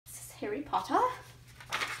Harry Potter.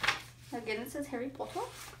 Again, it says Harry Potter.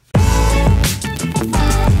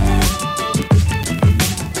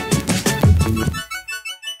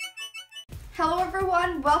 Hello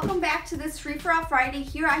everyone, welcome back to this Free For All Friday.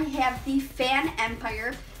 Here I have the Fan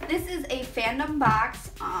Empire. This is a fandom box.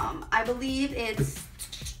 I believe it's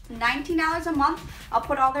 $19 a month. I'll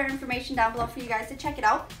put all their information down below for you guys to check it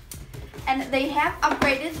out. And they have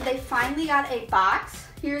upgraded. They finally got a box.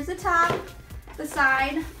 Here's the top, the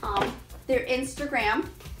side, their Instagram.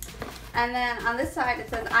 And then on this side it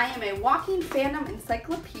says, I am a walking fandom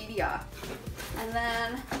encyclopedia. And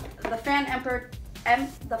then the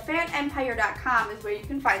fanempire.com is where you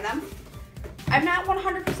can find them. I'm not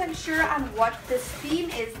 100% sure on what this theme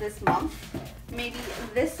is this month. Maybe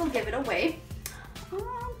this will give it away.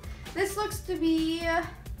 This looks to be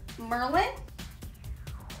Merlin.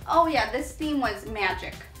 Oh yeah, this theme was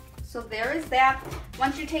magic. So there is that.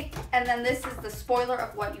 Once you take, and then this is the spoiler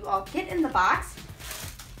of what you all get in the box.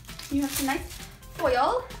 You have some nice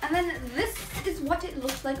foil, and then this is what it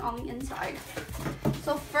looks like on the inside.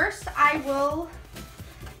 So first I will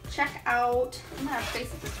check out, I'm gonna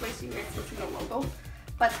face it this way so you guys can see the logo.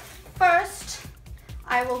 But first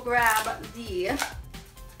I will grab the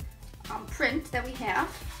print that we have.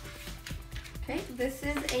 Okay, this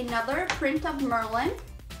is another print of Merlin,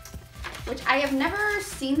 which I have never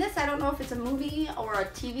seen this. I don't know if it's a movie or a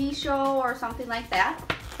TV show or something like that,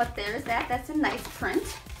 but there's that. That's a nice print.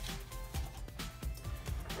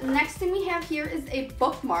 The next thing we have here is a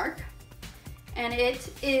bookmark, and it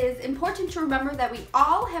is important to remember that we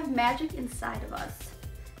all have magic inside of us.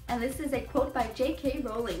 And this is a quote by J.K.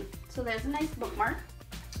 Rowling. So there's a nice bookmark.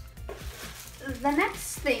 The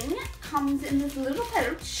next thing comes in this little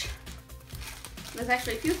pouch. There's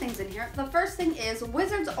actually a few things in here. The first thing is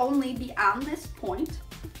Wizards Only Beyond This Point.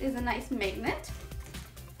 Is a nice magnet.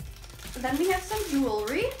 Then we have some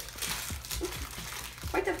jewelry.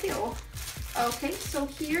 Quite a few. Okay, so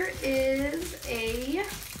here is a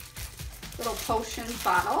little potion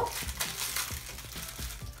bottle.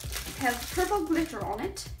 It has purple glitter on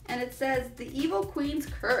it, and it says the Evil Queen's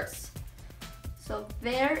Curse. So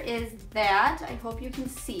there is that. I hope you can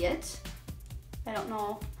see it. I don't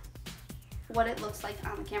know what it looks like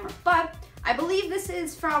on the camera, but I believe this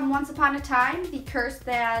is from Once Upon a Time, the curse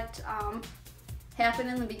that happened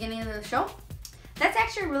in the beginning of the show. That's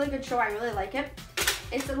actually a really good show. I really like it.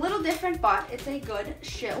 It's a little different, but it's a good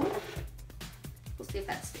show. We'll see if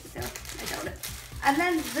that stays there. I doubt it. And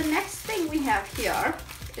then the next thing we have here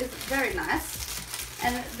is very nice,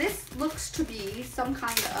 and this looks to be some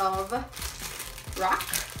kind of rock.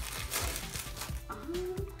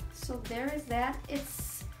 So there is that. It's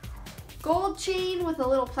gold chain with a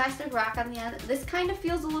little plastic rock on the end. This kind of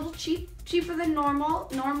feels a little cheaper than normal.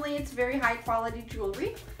 Normally it's very high quality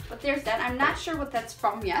jewelry, but there's that. I'm not sure what that's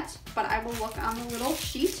from yet, but I will look on the little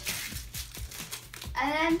sheet.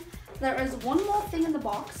 And then there is one more thing in the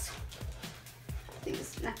box.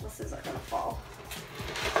 These necklaces are gonna fall.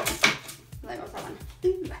 There goes that one.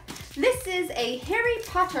 This is a Harry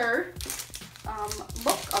Potter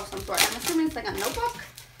book of some sort. I'm assuming it's like a notebook.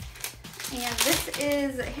 And this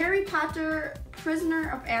is Harry Potter,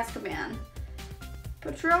 Prisoner of Azkaban.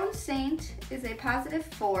 Patron Saint is a positive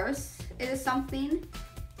force. It is something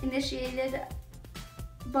initiated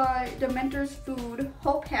by Dementor's food.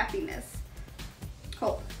 Hope, happiness.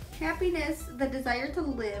 Hope. Happiness, the desire to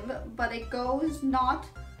live, but it goes not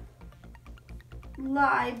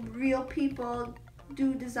lie, real people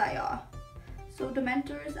do desire. So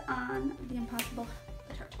Dementors on the impossible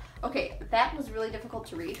church. Okay, that was really difficult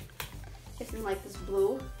to read. It's in like this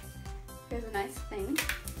blue. Here's a nice thing.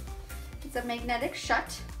 It's a magnetic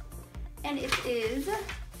shut, and it is, this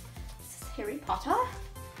is Harry Potter.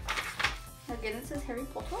 Again, it says Harry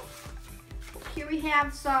Potter. Here we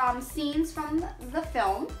have some scenes from the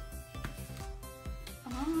film.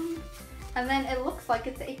 And then it looks like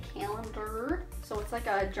it's a calendar, so it's like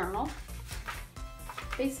a journal,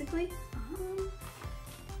 basically.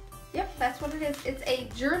 Yep, that's what it is. It's a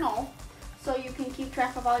journal, so you can keep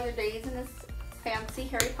track of all your days in this fancy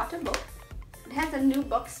Harry Potter book. It has a new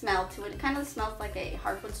book smell to it. It kind of smells like a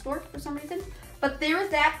hardwood store for some reason. But there is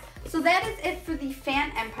that. So that is it for the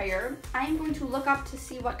Fan Empire. I am going to look up to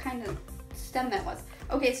see what kind of stem that was.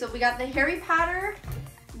 Okay, so we got the Harry Potter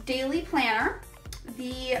Daily Planner.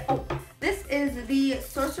 This is the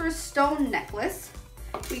Sorcerer's Stone necklace.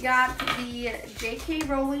 We got the J.K.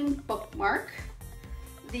 Rowling bookmark,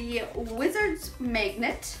 the Wizards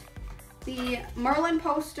magnet, the Merlin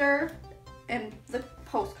poster and the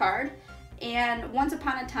postcard, and Once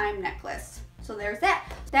Upon a Time necklace. So So there's that.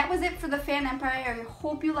 That was it for the Fan Empire. I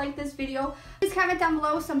hope you liked this video. Please comment down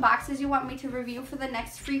below some boxes you want me to review for the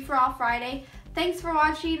next Free for All Friday. Thanks for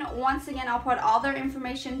watching. Once again, I'll put all their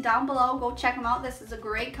information down below. Go check them out. This is a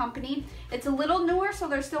great company. It's a little newer, so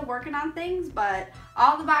they're still working on things, but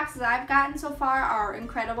all the boxes I've gotten so far are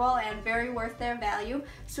incredible and very worth their value.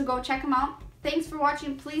 So go check them out. Thanks for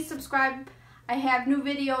watching. Please subscribe. I have new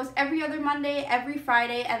videos every other Monday, every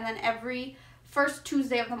Friday, and then every first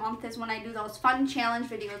Tuesday of the month is when I do those fun challenge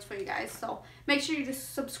videos for you guys. So make sure you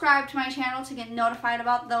just subscribe to my channel to get notified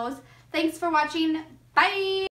about those. Thanks for watching. Bye!